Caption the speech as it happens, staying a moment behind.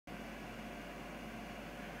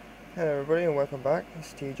Hello everybody and welcome back.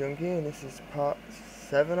 It's T Junkie and this is part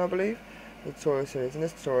 7 I believe, the tutorial series. In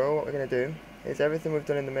this tutorial what we're going to do is everything we've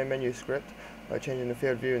done in the main menu script, like changing the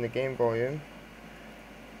field view and the game volume,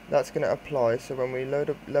 that's going to apply, so when we load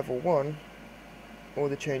up level 1 all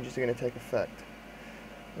the changes are going to take effect.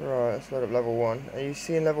 Right, let's load up level 1, and you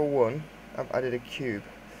see in level 1 I've added a cube.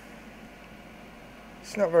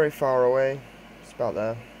 It's not very far away, it's about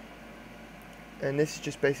there, and this is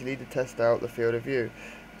just basically to test out the field of view.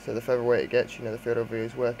 So the further away it gets, you know the field of view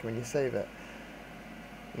is working when you save it.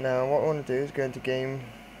 Now what I want to do is go into game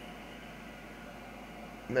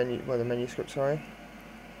menu, the menu script, sorry.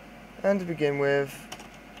 And to begin with,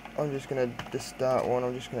 I'm just going to, the start one,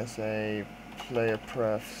 I'm just going to say player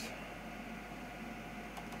prefs.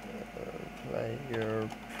 Player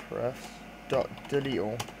prefs dot delete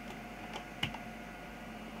all.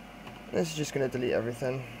 This is just going to delete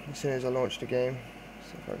everything as soon as I launch the game.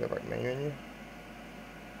 So if I go back main menu.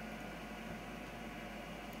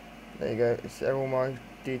 There you go, it's all my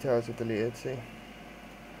details are deleted, see.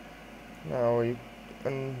 Now we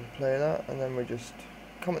unplay that and then we just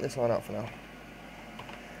comment this line out for now.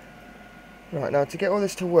 Right, now to get all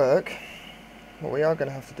this to work, what we are going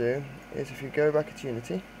to have to do is if you go back into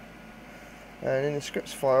Unity and in the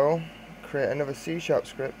scripts file create another C#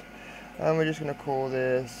 script, and we're just going to call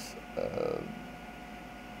this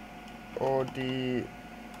audio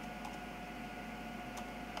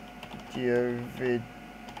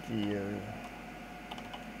video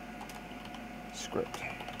script.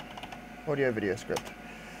 Audio video script.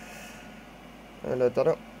 I'll load that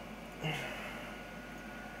up.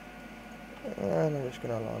 And I'm just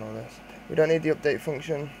going to align all this. We don't need the update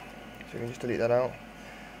function, so we can just delete that out.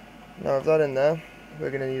 Now with that in there, we're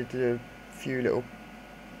going to need to do a few little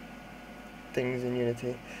things in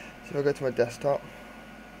Unity. So if I go to my desktop,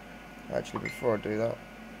 actually before I do that,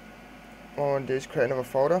 what I want to do is create another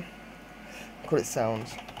folder, call it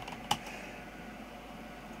sounds.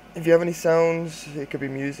 If you have any sounds, it could be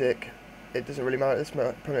music, it doesn't really matter at this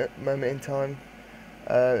moment in time,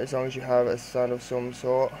 as long as you have a sound of some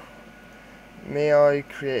sort. I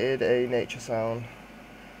created a nature sound,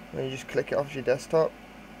 and you just click it off your desktop,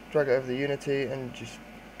 drag it over the Unity and just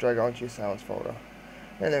drag it onto your sounds folder,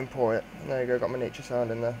 and then import it, and there you go, got my nature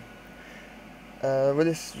sound in there. With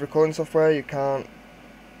this recording software you can't,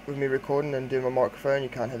 with me recording and doing my microphone, you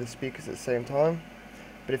can't hear the speakers at the same time.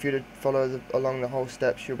 But if you follow along the whole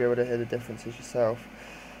steps, you'll be able to hear the differences yourself.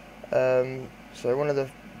 So one of the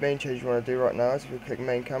main changes you want to do right now is if we click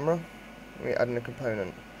main camera, we add in a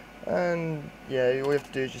component. And yeah, all you have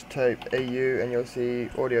to do is just type AU and you'll see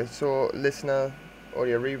audio source, listener,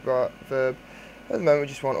 audio reverb. At the moment we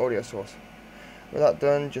just want audio source. With that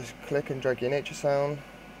done, just click and drag your nature sound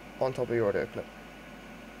on top of your audio clip.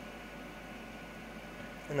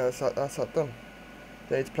 And that's that done.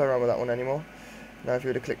 Don't need to play around with that one anymore. Now if you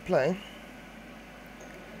were to click play,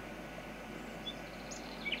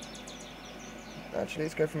 actually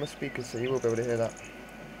let's go from a speaker so you will be able to hear that.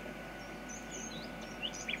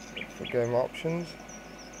 If we go in my options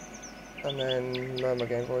and then lower my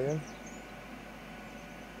game volume,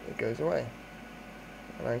 it goes away.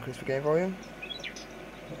 And I increase the game volume.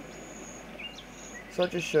 So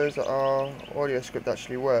it just shows that our audio script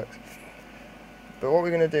actually works. But what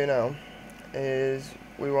we're going to do now is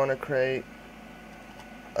we want to create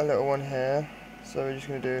a little one here, so we're just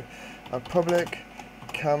going to do a public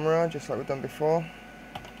camera just like we've done before,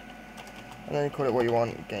 and then you call it what you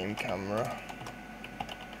want. Game camera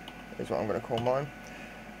is what I'm going to call mine.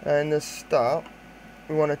 And in the start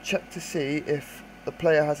we want to check to see if the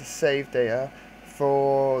player has a save data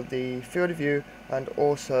for the field of view and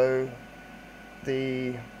also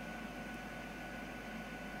the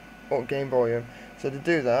game volume. So to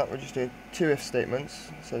do that we'll just do two if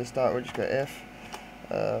statements. So to start we'll just go if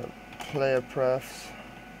player prefs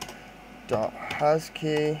dot has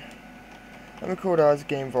key, and we called ours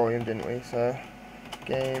game volume, didn't we? So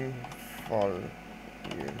game volume,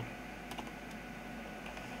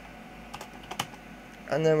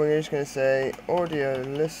 and then we're just going to say audio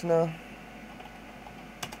listener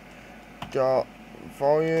dot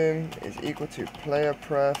volume is equal to player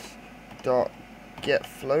prefs dot get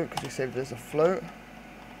float, because we saved it as a float.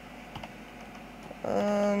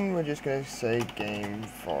 And we're just going to say game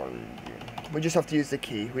volume. We just have to use the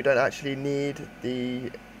key. We don't actually need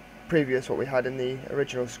the previous, what we had in the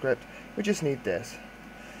original script. We just need this.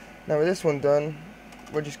 Now with this one done,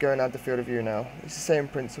 we'll just go and add the field of view now. It's the same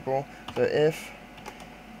principle. So if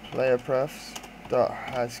player prefs dot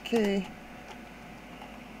has key,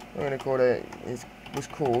 we're going to call it, was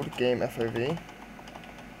called game FOV.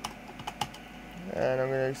 And I'm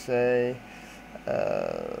going to say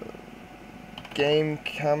game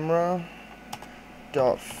camera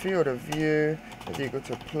dot field of view is equal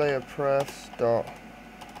to player prefs dot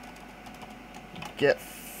get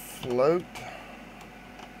float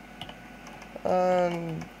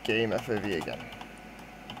and game FOV again.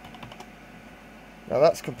 Now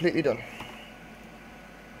that's completely done.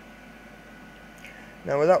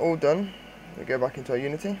 Now with that all done, we go back into our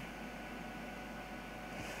Unity,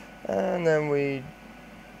 and then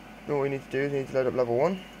what we need to do is we need to load up level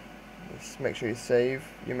 1. Just make sure you save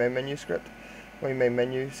your main menu script, or your main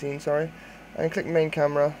menu scene, sorry, and click main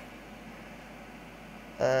camera,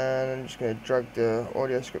 and I'm just going to drag the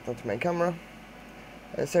audio script onto main camera,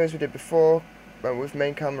 and same as we did before, with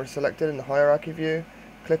main camera selected in the hierarchy view,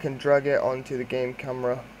 click and drag it onto the game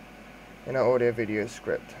camera in our audio video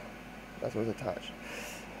script. That's what's attached.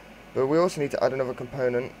 But we also need to add another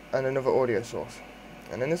component and another audio source.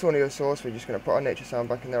 And in this audio source, we're just going to put our nature sound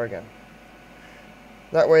back in there again.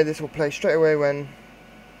 That way this will play straight away when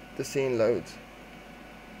the scene loads.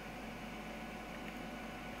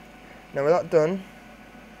 Now with that done,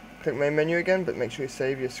 click main menu again, but make sure you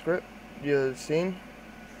save your script, your scene.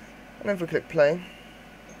 And then if we click play,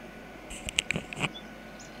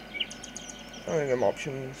 I'm going to go my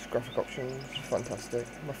options, graphic options, fantastic.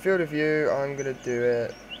 My field of view, I'm going to do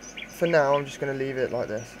it, for now I'm just going to leave it like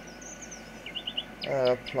this.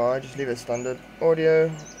 Apply, just leave it standard. Audio,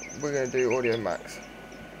 we're going to do audio max,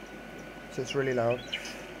 so it's really loud.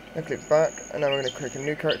 And click back, and now we're going to create a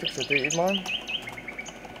new character because I deleted mine.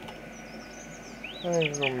 I'm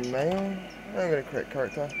going to go male, and I'm going to create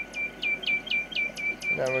character.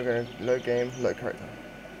 Now we're going to load game, load character.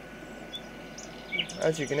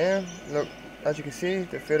 As you can hear, look, as you can see,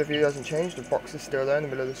 the field of view hasn't changed, the box is still there in the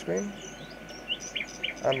middle of the screen.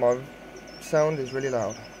 And my sound is really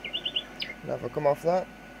loud. Now if I come off that,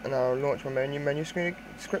 and I'll launch my menu screen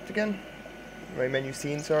script again, my menu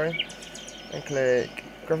scene, sorry, and click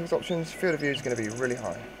graphics options, field of view is going to be really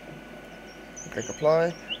high. Click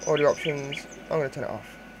apply, audio options, I'm going to turn it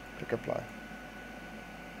off. Click apply.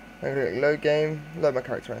 I'm going to click load game, load my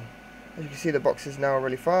character in. As you can see, the box is now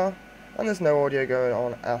really far, and there's no audio going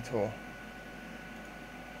on at all.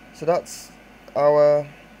 So that's our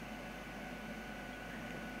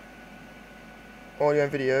audio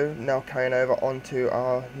and video now carrying over onto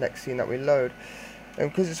our next scene that we load.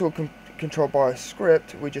 And because it's all controlled by a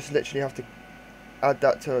script, we just literally have to add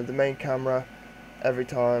that to the main camera every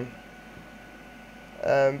time.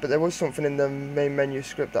 But there was something in the main menu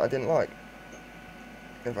script that I didn't like.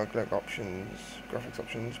 If I click options, graphics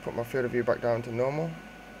options, put my field of view back down to normal.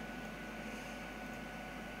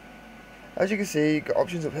 As you can see, you've got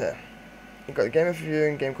options up here. You've got the game view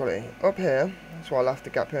and game quality. Up here, that's why I left the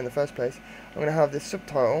gap here in the first place, I'm going to have this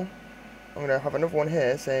subtitle. I'm going to have another one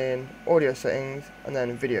here saying audio settings and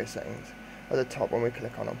then video settings at the top when we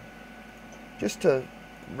click on them. Just to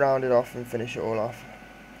round it off and finish it all off.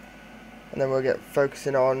 And then we'll get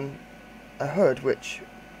focusing on a HUD, which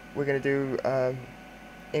we're going to do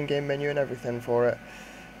in-game menu and everything for it.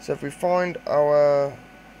 So if we find our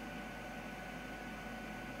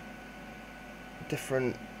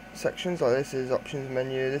different sections, like this is options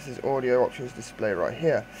menu, this is audio options display right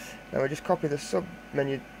here. Now we just copy the sub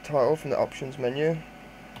menu title from the options menu,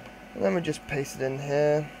 and then we just paste it in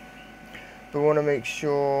here. But we want to make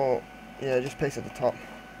sure, yeah, just paste it at the top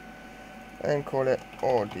and call it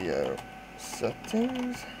audio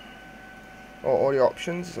settings or audio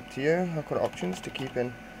options. It's up to you. I'll call it options to keep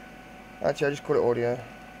in. Actually, I just call it audio.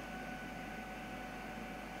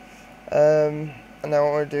 And now what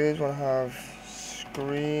I want to do is want to have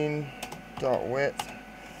screen dot width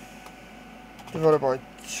divided by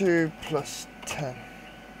 2 plus 10.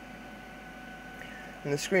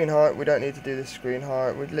 And the screen height, we don't need to do the screen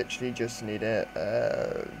height, we literally just need it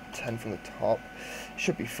 10 from the top.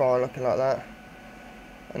 Should be fine looking like that.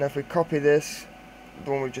 And if we copy this,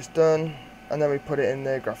 the one we've just done, and then we put it in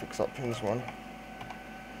the graphics options one,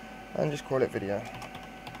 and just call it video.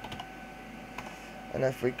 And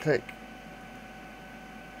if we click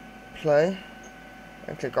play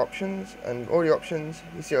and click options and audio options,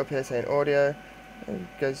 you see up here saying audio, and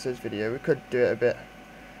it goes to video. We could do it a bit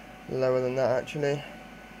lower than that actually,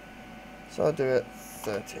 so I'll do it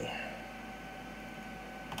 30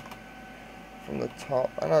 from the top,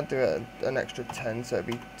 and I'll do it an extra 10, so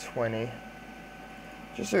it'll be 20,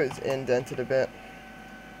 just so it's indented a bit.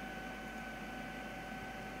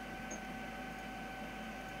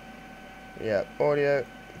 Yeah, audio,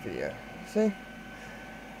 video, see?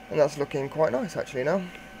 And that's looking quite nice actually now.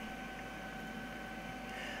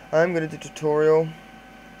 I'm going to do a tutorial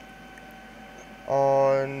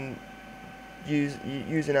on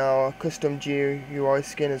using our custom GUI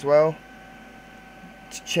skin as well.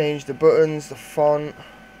 to change the buttons, the font,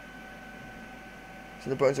 so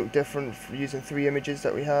the buttons look different using 3 images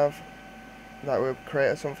that we have that we'll create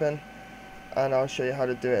or something. And I'll show you how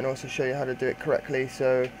to do it, and also show you how to do it correctly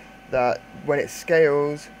so that when it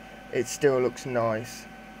scales it still looks nice,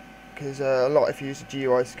 because a lot, if you use a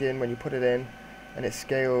GUI skin, when you put it in and it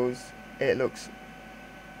scales, it looks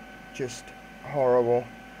just horrible.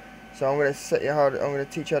 So I'm going to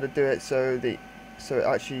teach you how to do it so it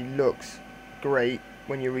actually looks great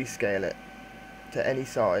when you rescale it to any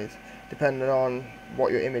size, depending on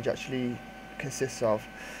what your image actually consists of.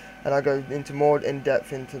 And I'll go into more in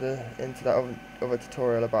depth into that other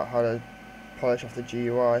tutorial about how to polish off the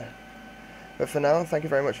GUI. But for now, thank you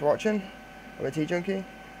very much for watching. I'm a T-Junkie,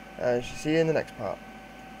 and I shall see you in the next part.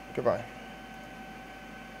 Goodbye.